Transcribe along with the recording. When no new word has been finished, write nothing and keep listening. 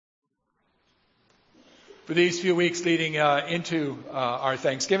For these few weeks leading into our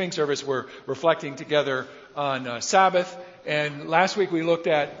Thanksgiving service, we're reflecting together on Sabbath. And last week we looked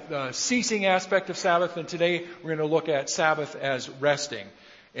at the ceasing aspect of Sabbath, and today we're going to look at Sabbath as resting.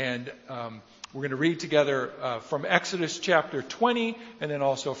 And we're going to read together from Exodus chapter 20 and then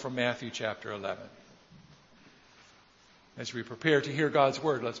also from Matthew chapter 11. As we prepare to hear God's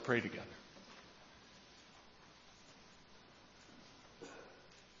word, let's pray together.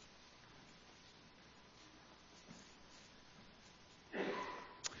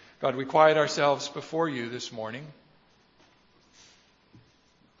 God, we quiet ourselves before you this morning.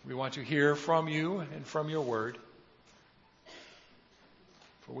 We want to hear from you and from your word.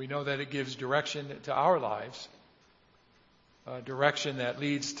 For we know that it gives direction to our lives, a direction that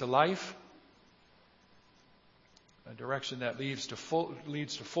leads to life, a direction that leads to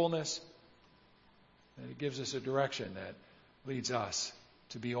fullness, and it gives us a direction that leads us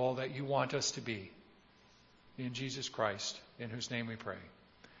to be all that you want us to be. In Jesus Christ, in whose name we pray.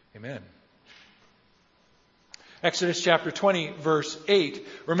 Amen. Exodus chapter 20, verse 8.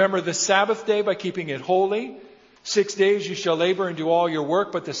 Remember the Sabbath day by keeping it holy. 6 days you shall labor and do all your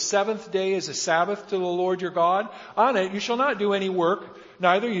work, but the seventh day is a Sabbath to the Lord your God. On it you shall not do any work,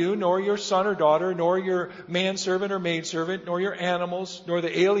 neither you, nor your son or daughter, nor your manservant or maidservant, nor your animals, nor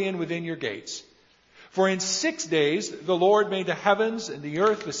the alien within your gates. For in 6 days the Lord made the heavens and the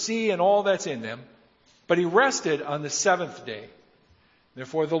earth, the sea, and all that's in them. But he rested on the seventh day.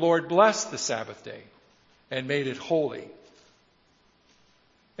 Therefore the Lord blessed the Sabbath day and made it holy.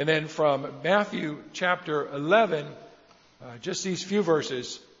 And then from Matthew chapter 11, just these few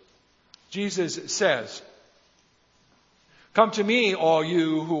verses, Jesus says, "Come to me, all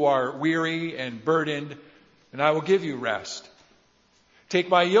you who are weary and burdened, and I will give you rest. Take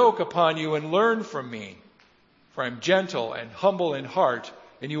my yoke upon you and learn from me, for I am gentle and humble in heart,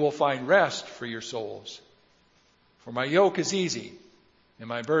 and you will find rest for your souls. For my yoke is easy, and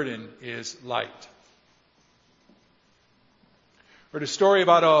my burden is light." Heard a story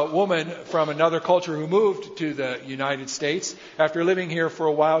about a woman from another culture who moved to the United States. After living here for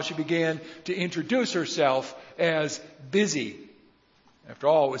a while, she began to introduce herself as busy. After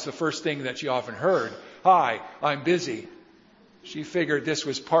all, it was the first thing that she often heard. "Hi, I'm busy." She figured this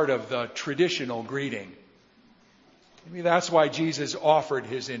was part of the traditional greeting. Maybe that's why Jesus offered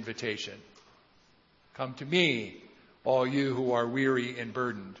his invitation. "Come to me, all you who are weary and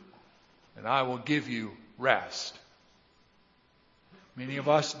burdened, and I will give you rest." Many of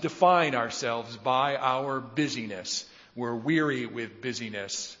us define ourselves by our busyness. We're weary with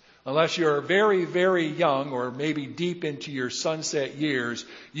busyness. Unless you're very, very young or maybe deep into your sunset years,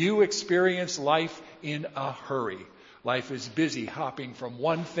 you experience life in a hurry. Life is busy, hopping from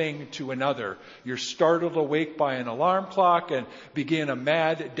one thing to another. You're startled awake by an alarm clock and begin a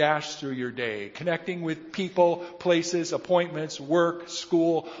mad dash through your day, connecting with people, places, appointments, work,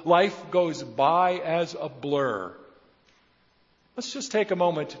 school. Life goes by as a blur. Let's just take a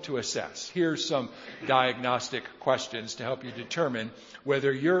moment to assess. Here's some diagnostic questions to help you determine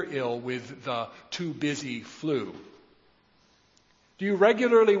whether you're ill with the too busy flu. Do you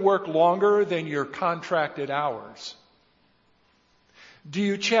regularly work longer than your contracted hours? Do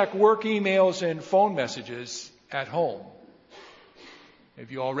you check work emails and phone messages at home?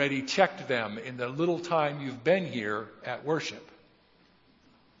 Have you already checked them in the little time you've been here at worship?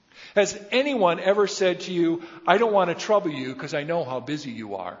 Has anyone ever said to you, "I don't want to trouble you because I know how busy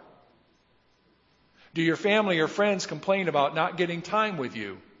you are"? Do your family or friends complain about not getting time with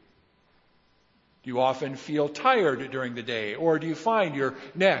you? Do you often feel tired during the day, or do you find your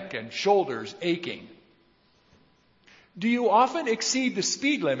neck and shoulders aching? Do you often exceed the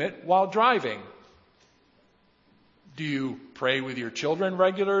speed limit while driving? Do you pray with your children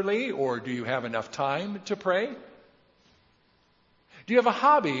regularly, or do you have enough time to pray? Do you have a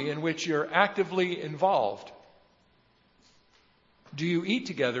hobby in which you're actively involved? Do you eat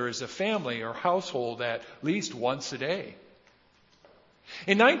together as a family or household at least once a day?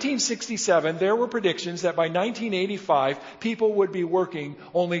 In 1967, there were predictions that by 1985, people would be working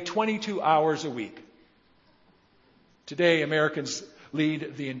only 22 hours a week. Today, Americans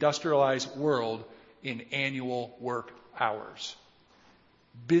lead the industrialized world in annual work hours.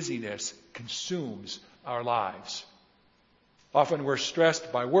 Busyness consumes our lives. Often we're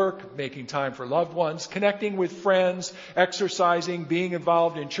stressed by work, making time for loved ones, connecting with friends, exercising, being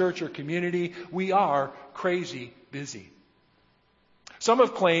involved in church or community. We are crazy busy. Some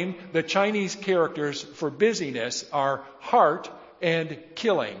have claimed that Chinese characters for busyness are heart and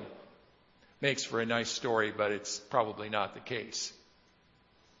killing. Makes for a nice story, but it's probably not the case.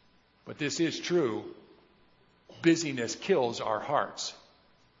 But this is true. Busyness kills our hearts.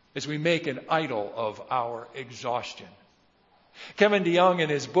 as we make an idol of our exhaustion. Kevin DeYoung, in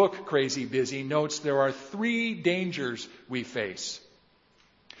his book, Crazy Busy, notes there are 3 dangers we face.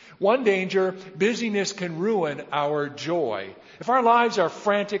 One danger, busyness can ruin our joy. If our lives are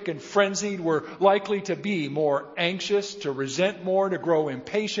frantic and frenzied, we're likely to be more anxious, to resent more, to grow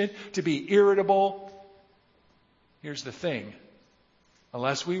impatient, to be irritable. Here's the thing.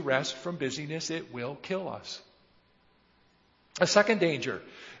 Unless we rest from busyness, it will kill us. A second danger,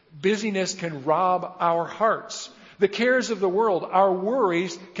 busyness can rob our hearts. The cares of the world, our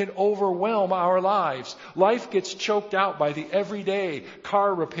worries, can overwhelm our lives. Life gets choked out by the everyday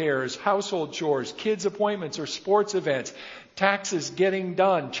car repairs, household chores, kids' appointments or sports events, taxes getting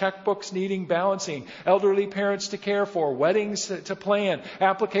done, checkbooks needing balancing, elderly parents to care for, weddings to plan,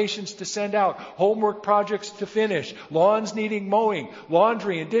 applications to send out, homework projects to finish, lawns needing mowing,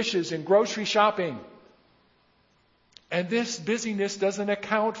 laundry and dishes and grocery shopping. And this busyness doesn't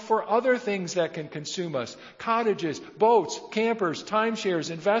account for other things that can consume us. Cottages, boats, campers, timeshares,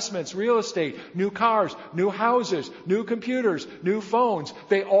 investments, real estate, new cars, new houses, new computers, new phones.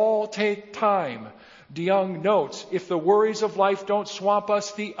 They all take time. DeYoung notes, if the worries of life don't swamp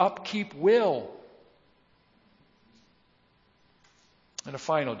us, the upkeep will. And a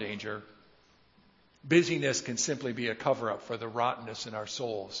final danger, busyness can simply be a cover-up for the rottenness in our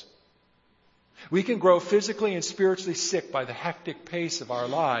souls. We can grow physically and spiritually sick by the hectic pace of our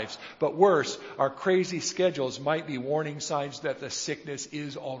lives. But worse, our crazy schedules might be warning signs that the sickness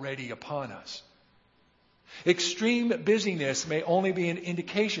is already upon us. Extreme busyness may only be an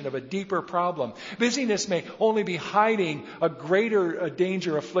indication of a deeper problem. Busyness may only be hiding a greater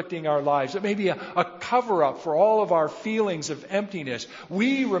danger afflicting our lives. It may be a cover-up for all of our feelings of emptiness.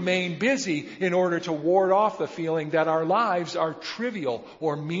 We remain busy in order to ward off the feeling that our lives are trivial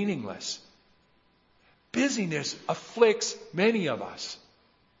or meaningless. Busyness afflicts many of us.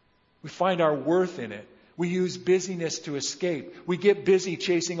 We find our worth in it. We use busyness to escape. We get busy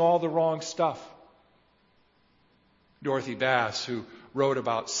chasing all the wrong stuff. Dorothy Bass, who wrote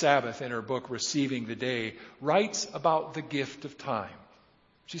about Sabbath in her book, Receiving the Day, writes about the gift of time.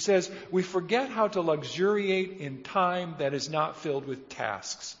 She says, we forget how to luxuriate in time that is not filled with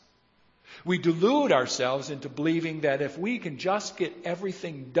tasks. We delude ourselves into believing that if we can just get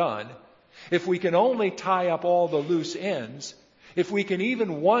everything done, if we can only tie up all the loose ends, if we can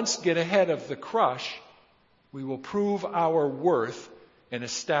even once get ahead of the crush, we will prove our worth and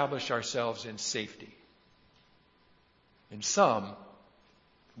establish ourselves in safety. In sum,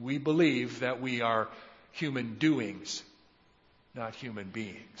 we believe that we are human doings, not human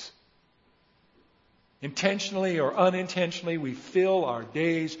beings. Intentionally or unintentionally, we fill our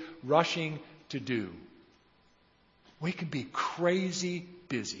days rushing to do. We can be crazy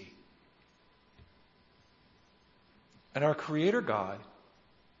busy. And our Creator God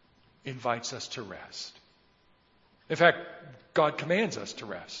invites us to rest. In fact, God commands us to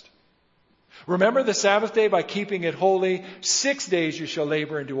rest. Remember the Sabbath day by keeping it holy. 6 days you shall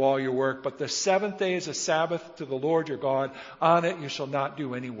labor and do all your work, but the 7th day is a Sabbath to the Lord your God. On it you shall not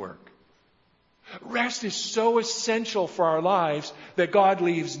do any work. Rest is so essential for our lives that God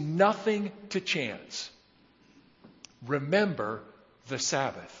leaves nothing to chance. Remember the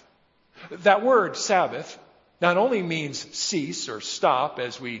Sabbath. That word, Sabbath, not only means cease or stop,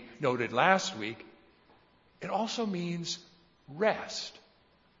 as we noted last week, it also means rest.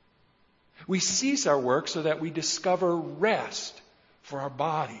 We cease our work so that we discover rest for our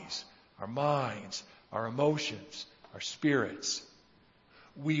bodies, our minds, our emotions, our spirits.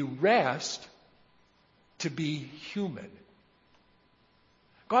 We rest to be human.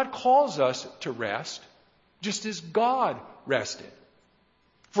 God calls us to rest just as God rested.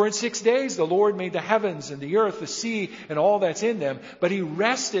 For in 6 days the Lord made the heavens and the earth, the sea, and all that's in them, but He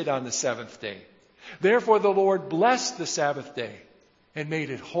rested on the 7th day. Therefore the Lord blessed the Sabbath day and made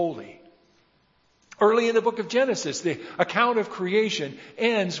it holy. Early in the book of Genesis, the account of creation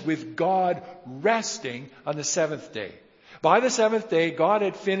ends with God resting on the 7th day. By the 7th day, God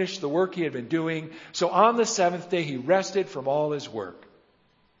had finished the work He had been doing, so on the 7th day He rested from all His work.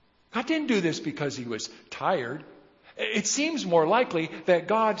 God didn't do this because He was tired. It seems more likely that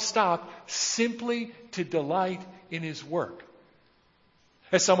God stopped simply to delight in His work.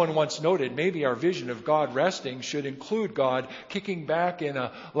 As someone once noted, maybe our vision of God resting should include God kicking back in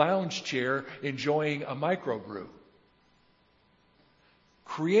a lounge chair enjoying a microbrew.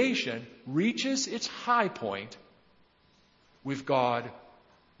 Creation reaches its high point with God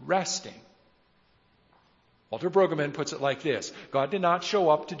resting. Walter Brueggemann puts it like this: God did not show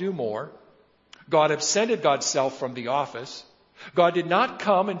up to do more. God absented God's self from the office. God did not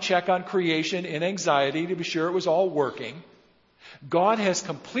come and check on creation in anxiety to be sure it was all working. God has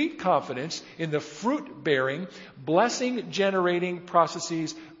complete confidence in the fruit-bearing, blessing-generating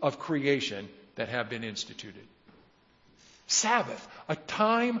processes of creation that have been instituted. Sabbath, a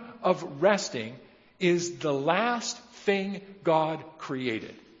time of resting, is the last thing God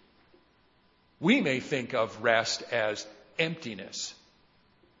created. We may think of rest as emptiness.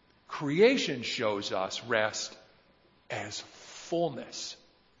 Creation shows us rest as fullness.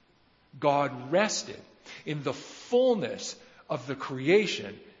 God rested in the fullness of the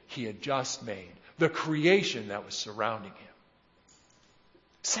creation he had just made, the creation that was surrounding him.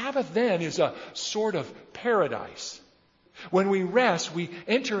 Sabbath then is a sort of paradise. When we rest, we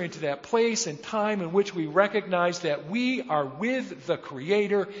enter into that place and time in which we recognize that we are with the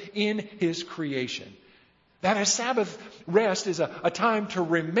Creator in his creation. That a Sabbath rest is a time to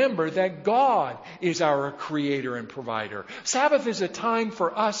remember that God is our creator and provider. Sabbath is a time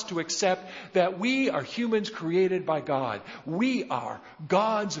for us to accept that we are humans created by God. We are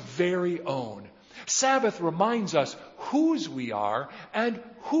God's very own. Sabbath reminds us whose we are and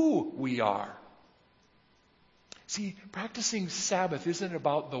who we are. See, practicing Sabbath isn't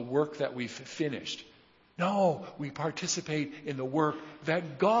about the work that we've finished. No, we participate in the work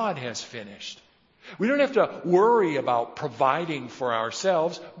that God has finished. We don't have to worry about providing for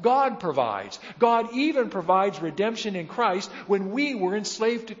ourselves. God provides. God even provides redemption in Christ when we were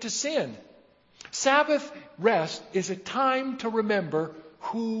enslaved to sin. Sabbath rest is a time to remember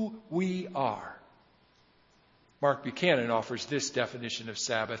who we are. Mark Buchanan offers this definition of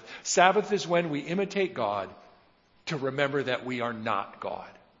Sabbath. Sabbath is when we imitate God to remember that we are not God.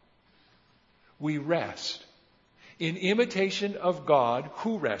 We rest in imitation of God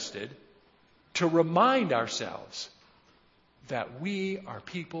who rested, to remind ourselves that we are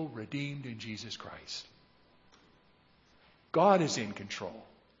people redeemed in Jesus Christ. God is in control.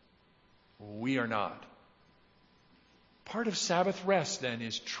 We are not. Part of Sabbath rest then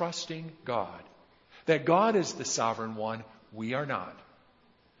is trusting God. That God is the sovereign one, we are not.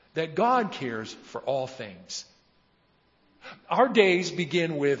 That God cares for all things. Our days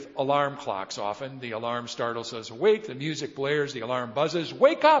begin with alarm clocks often. The alarm startles us awake. The music blares. The alarm buzzes.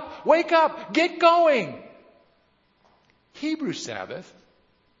 Wake up! Wake up! Get going! Hebrew Sabbath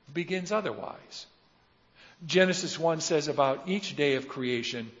begins otherwise. Genesis 1 says about each day of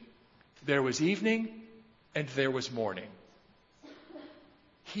creation, there was evening and there was morning.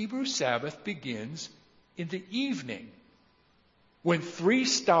 Hebrew Sabbath begins in the evening. When 3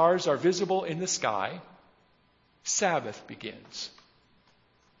 stars are visible in the sky, Sabbath begins.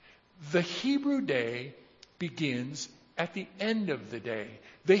 The Hebrew day begins at the end of the day.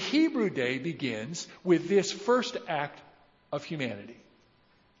 The Hebrew day begins with this first act of humanity.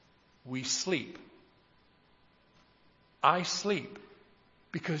 We sleep. I sleep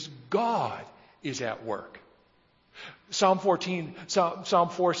because God is at work. Psalm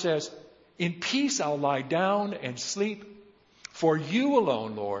 4 says, "In peace I'll lie down and sleep, for you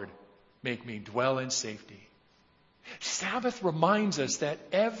alone, Lord, make me dwell in safety." Sabbath reminds us that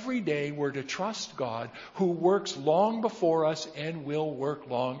every day we're to trust God who works long before us and will work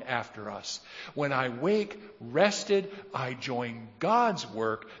long after us. When I wake rested, I join God's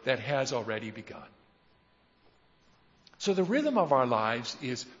work that has already begun. So the rhythm of our lives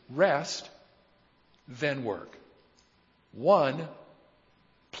is rest, then work. 1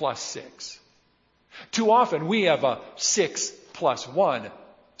 plus 6. Too often we have a 6 plus 1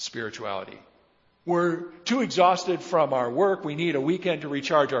 spirituality. We're too exhausted from our work. We need a weekend to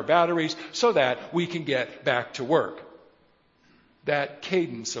recharge our batteries so that we can get back to work. That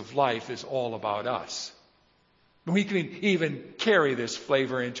cadence of life is all about us. We can even carry this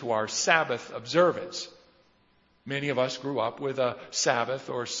flavor into our Sabbath observance. Many of us grew up with a Sabbath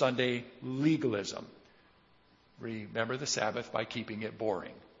or Sunday legalism. Remember the Sabbath by keeping it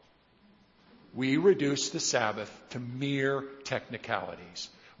boring. We reduce the Sabbath to mere technicalities.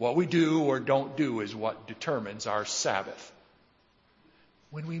 What we do or don't do is what determines our Sabbath.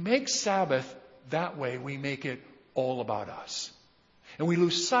 When we make Sabbath that way, we make it all about us. And we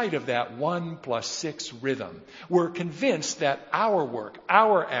lose sight of that 1 plus 6 rhythm. We're convinced that our work,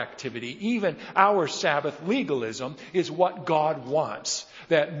 our activity, even our Sabbath legalism is what God wants.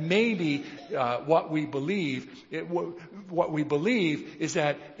 That maybe what we believe is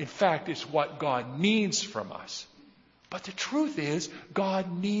that, in fact, it's what God needs from us. But the truth is,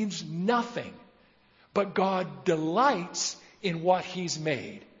 God needs nothing. But God delights in what He's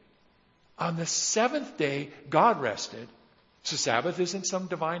made. On the 7th day, God rested. So Sabbath isn't some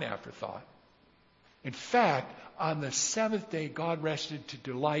divine afterthought. In fact, on the 7th day, God rested to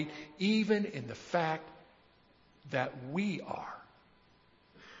delight even in the fact that we are.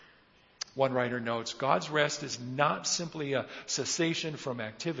 One writer notes, God's rest is not simply a cessation from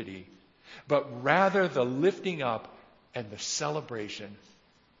activity, but rather the lifting up and the celebration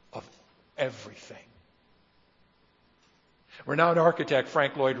of everything. Renowned architect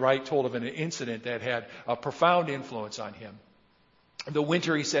Frank Lloyd Wright told of an incident that had a profound influence on him. The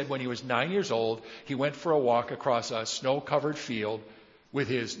winter, he said, when he was 9 years old, he went for a walk across a snow-covered field with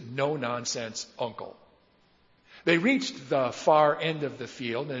his no-nonsense uncle. They reached the far end of the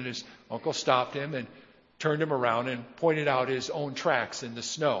field, and his uncle stopped him and turned him around and pointed out his own tracks in the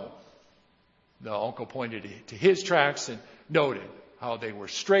snow. The uncle pointed to his tracks and noted how they were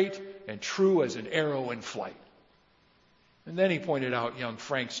straight and true as an arrow in flight. And then he pointed out young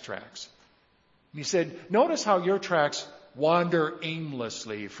Frank's tracks. And he said, notice how your tracks wander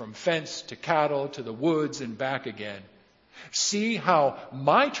aimlessly from fence to cattle to the woods and back again. See how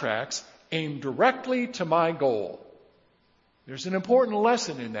my tracks aim directly to my goal. There's an important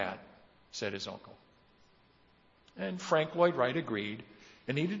lesson in that, said his uncle. And Frank Lloyd Wright agreed,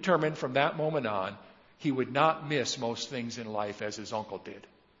 and he determined from that moment on he would not miss most things in life as his uncle did.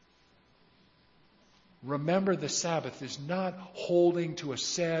 Remember, the Sabbath is not holding to a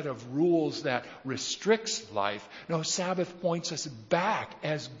set of rules that restricts life. No, Sabbath points us back,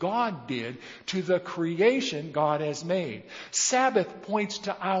 as God did, to the creation God has made. Sabbath points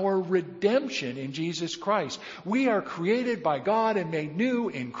to our redemption in Jesus Christ. We are created by God and made new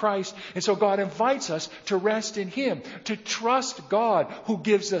in Christ. And so God invites us to rest in Him, to trust God who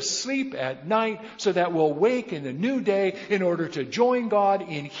gives us sleep at night so that we'll wake in the new day in order to join God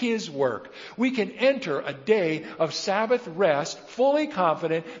in His work. We can enter a day of Sabbath rest, fully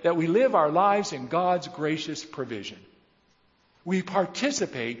confident that we live our lives in God's gracious provision. We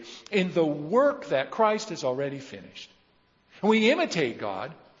participate in the work that Christ has already finished. And we imitate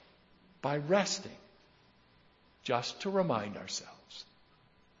God by resting, just to remind ourselves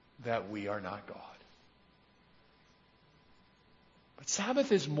that we are not God. But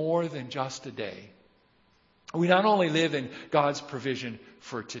Sabbath is more than just a day. We not only live in God's provision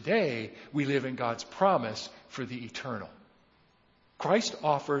for today, we live in God's promise for the eternal. Christ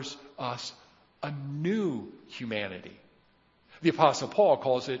offers us a new humanity. The Apostle Paul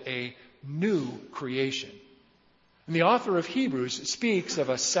calls it a new creation. And the author of Hebrews speaks of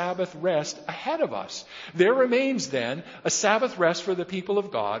a Sabbath rest ahead of us. There remains then a Sabbath rest for the people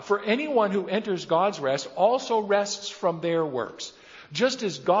of God. For anyone who enters God's rest also rests from their works, just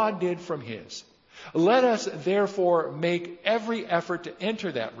as God did from His. Let us therefore make every effort to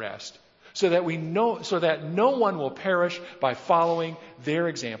enter that rest, so that no one will perish by following their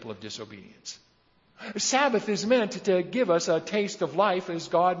example of disobedience. Sabbath is meant to give us a taste of life as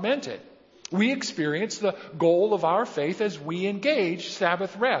God meant it. We experience the goal of our faith as we engage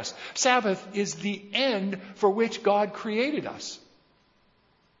Sabbath rest. Sabbath is the end for which God created us.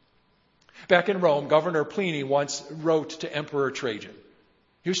 Back in Rome, Governor Pliny once wrote to Emperor Trajan.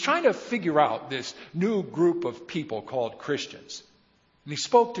 He was trying to figure out this new group of people called Christians. And he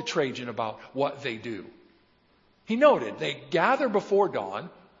spoke to Trajan about what they do. He noted they gather before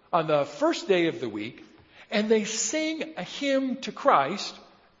dawn on the first day of the week, and they sing a hymn to Christ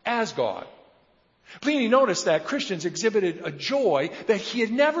as God. Pliny noticed that Christians exhibited a joy that he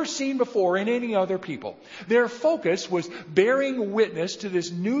had never seen before in any other people. Their focus was bearing witness to this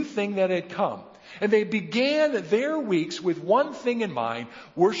new thing that had come. And they began their weeks with one thing in mind,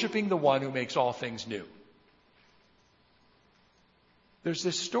 worshiping the one who makes all things new. There's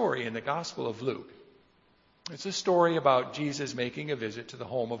this story in the Gospel of Luke. It's a story about Jesus making a visit to the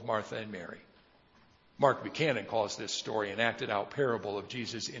home of Martha and Mary. Mark Buchanan calls this story an acted out parable of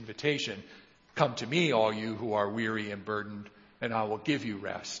Jesus' invitation. Come to me, all you who are weary and burdened, and I will give you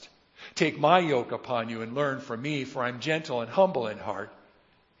rest. Take my yoke upon you and learn from me, for I'm gentle and humble in heart,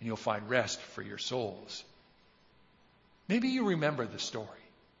 and you'll find rest for your souls. Maybe you remember the story.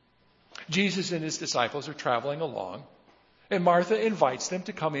 Jesus and his disciples are traveling along, and Martha invites them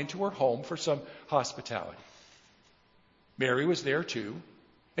to come into her home for some hospitality. Mary was there too,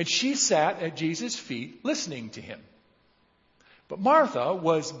 and she sat at Jesus' feet listening to him. But Martha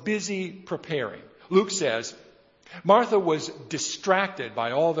was busy preparing. Luke says, Martha was distracted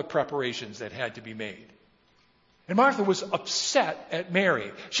by all the preparations that had to be made. And Martha was upset at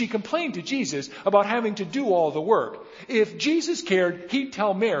Mary. She complained to Jesus about having to do all the work. If Jesus cared, he'd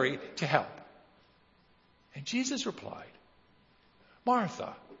tell Mary to help. And Jesus replied,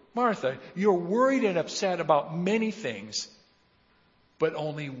 Martha, Martha, you're worried and upset about many things, but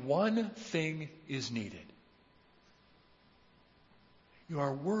only one thing is needed. You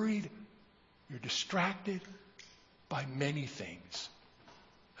are worried, you're distracted by many things.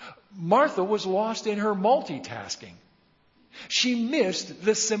 Martha was lost in her multitasking. She missed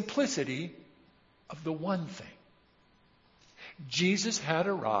the simplicity of the one thing. Jesus had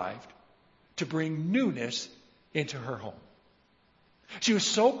arrived to bring newness into her home. She was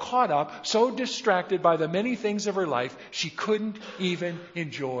so caught up, so distracted by the many things of her life, she couldn't even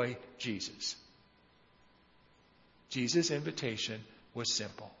enjoy Jesus. Jesus' invitation was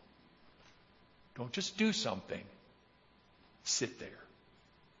simple. Don't just do something. Sit there.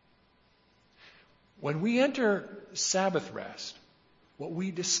 When we enter Sabbath rest, what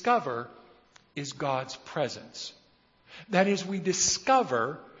we discover is God's presence. That is, we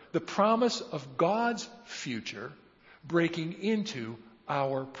discover the promise of God's future breaking into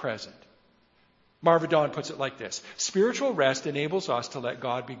our present. Marva Dawn puts it like this: spiritual rest enables us to let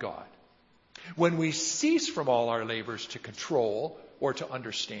God be God. When we cease from all our labors to control or to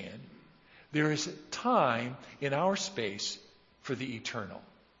understand, there is time in our space for the eternal.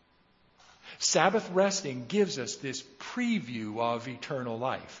 Sabbath resting gives us this preview of eternal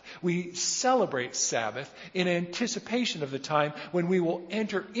life. We celebrate Sabbath in anticipation of the time when we will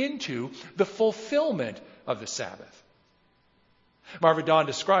enter into the fulfillment of the Sabbath. Marva Dawn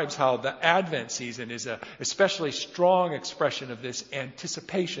describes how the Advent season is an especially strong expression of this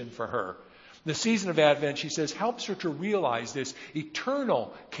anticipation for her. The season of Advent, she says, helps her to realize this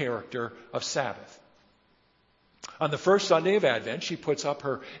eternal character of Sabbath. On the first Sunday of Advent, she puts up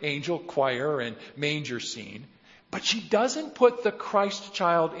her angel choir and manger scene, but she doesn't put the Christ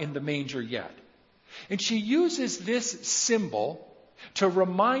child in the manger yet. And she uses this symbol to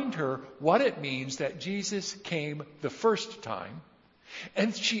remind her what it means that Jesus came the first time.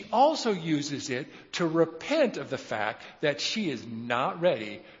 And she also uses it to repent of the fact that she is not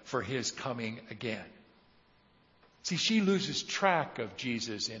ready for his coming again. See, she loses track of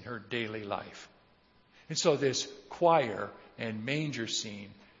Jesus in her daily life. And so this choir and manger scene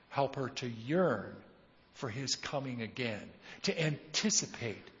help her to yearn for his coming again, to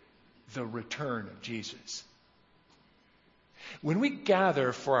anticipate the return of Jesus. When we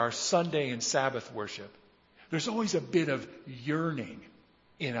gather for our Sunday and Sabbath worship, there's always a bit of yearning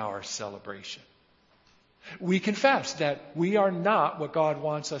in our celebration. We confess that we are not what God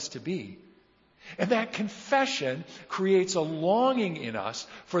wants us to be. And that confession creates a longing in us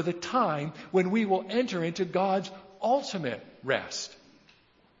for the time when we will enter into God's ultimate rest.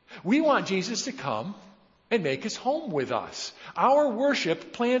 We want Jesus to come and make his home with us. Our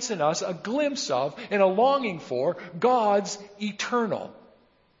worship plants in us a glimpse of and a longing for God's eternal.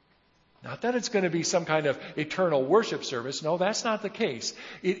 Not that it's going to be some kind of eternal worship service. No, that's not the case.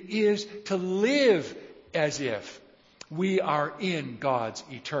 It is to live as if we are in God's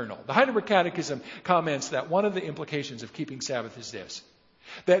eternal. The Heidelberg Catechism comments that one of the implications of keeping Sabbath is this: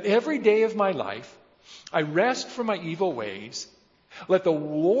 that every day of my life I rest from my evil ways, let the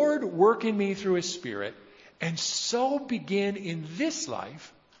Lord work in me through his Spirit, and so begin in this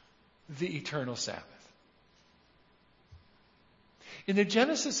life the eternal Sabbath. In the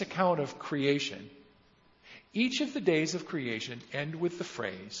Genesis account of creation, each of the days of creation end with the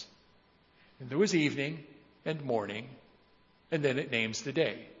phrase, and there was evening and morning, and then it names the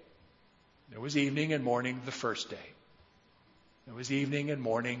day. There was evening and morning the first day. There was evening and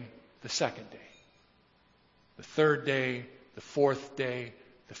morning the second day. The third day, the fourth day,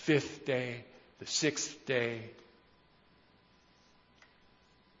 the fifth day, the sixth day.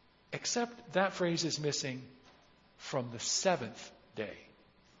 Except that phrase is missing from the seventh day.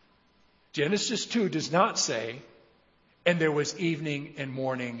 Genesis 2 does not say, and there was evening and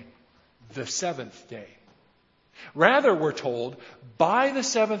morning the seventh day. Rather, we're told, by the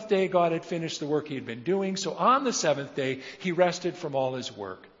seventh day God had finished the work he had been doing, so on the seventh day he rested from all his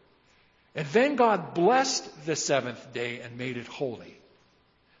work. And then God blessed the seventh day and made it holy,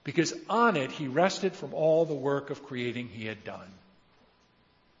 because on it he rested from all the work of creating he had done.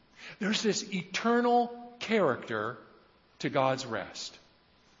 There's this eternal character to God's rest.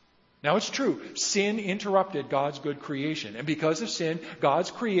 Now it's true, sin interrupted God's good creation, and because of sin,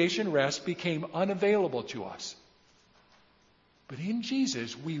 God's creation rest became unavailable to us. But in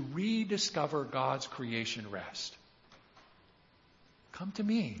Jesus, we rediscover God's creation rest. Come to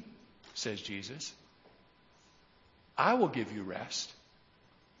me, says Jesus. I will give you rest.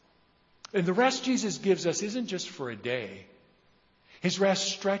 And the rest Jesus gives us isn't just for a day. His rest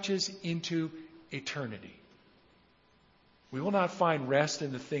stretches into eternity. We will not find rest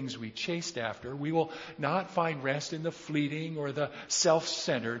in the things we chased after. We will not find rest in the fleeting or the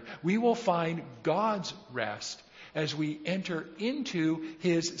self-centered. We will find God's rest as we enter into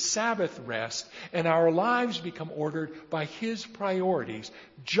his Sabbath rest, and our lives become ordered by his priorities,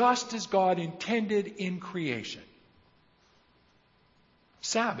 just as God intended in creation.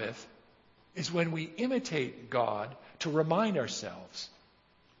 Sabbath is when we imitate God to remind ourselves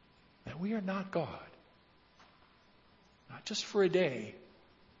that we are not God. Not just for a day,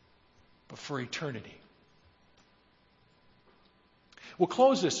 but for eternity. We'll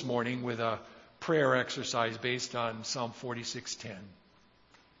close this morning with a prayer exercise based on Psalm 46:10.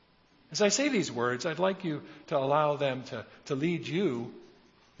 As I say these words, I'd like you to allow them to lead you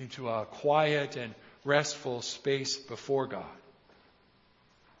into a quiet and restful space before God.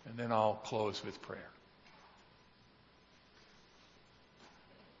 And then I'll close with prayer.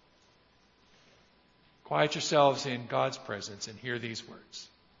 Quiet yourselves in God's presence and hear these words.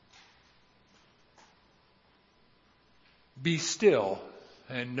 Be still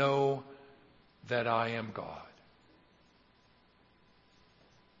and know that I am God.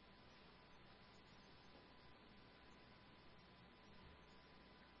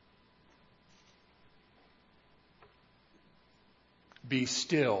 Be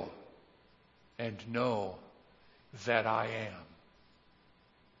still and know that I am.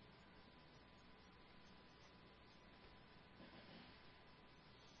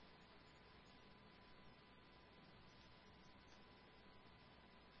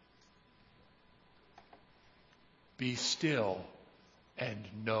 Be still and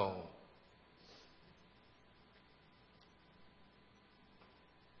know.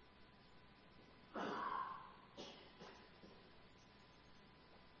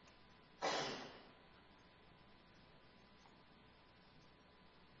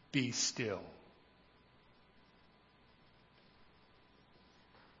 Be still.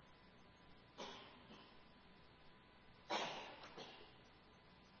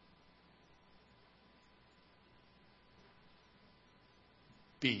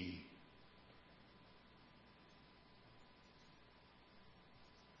 Be.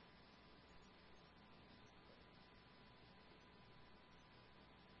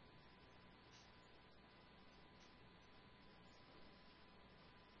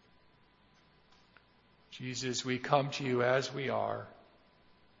 Jesus, we come to you as we are,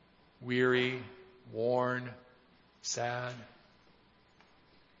 weary, worn, sad.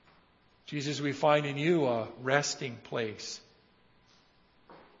 Jesus, we find in you a resting place,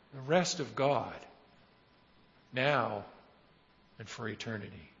 the rest of God, now and for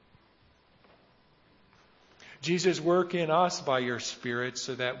eternity. Jesus, work in us by your Spirit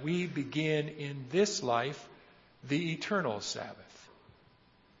so that we begin in this life the eternal Sabbath.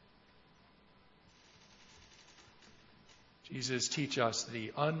 Jesus, teach us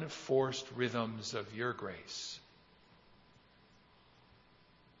the unforced rhythms of your grace.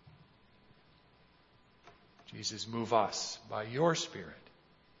 Jesus, move us by your Spirit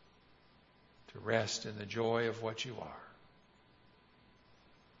to rest in the joy of what you are.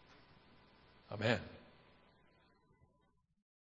 Amen.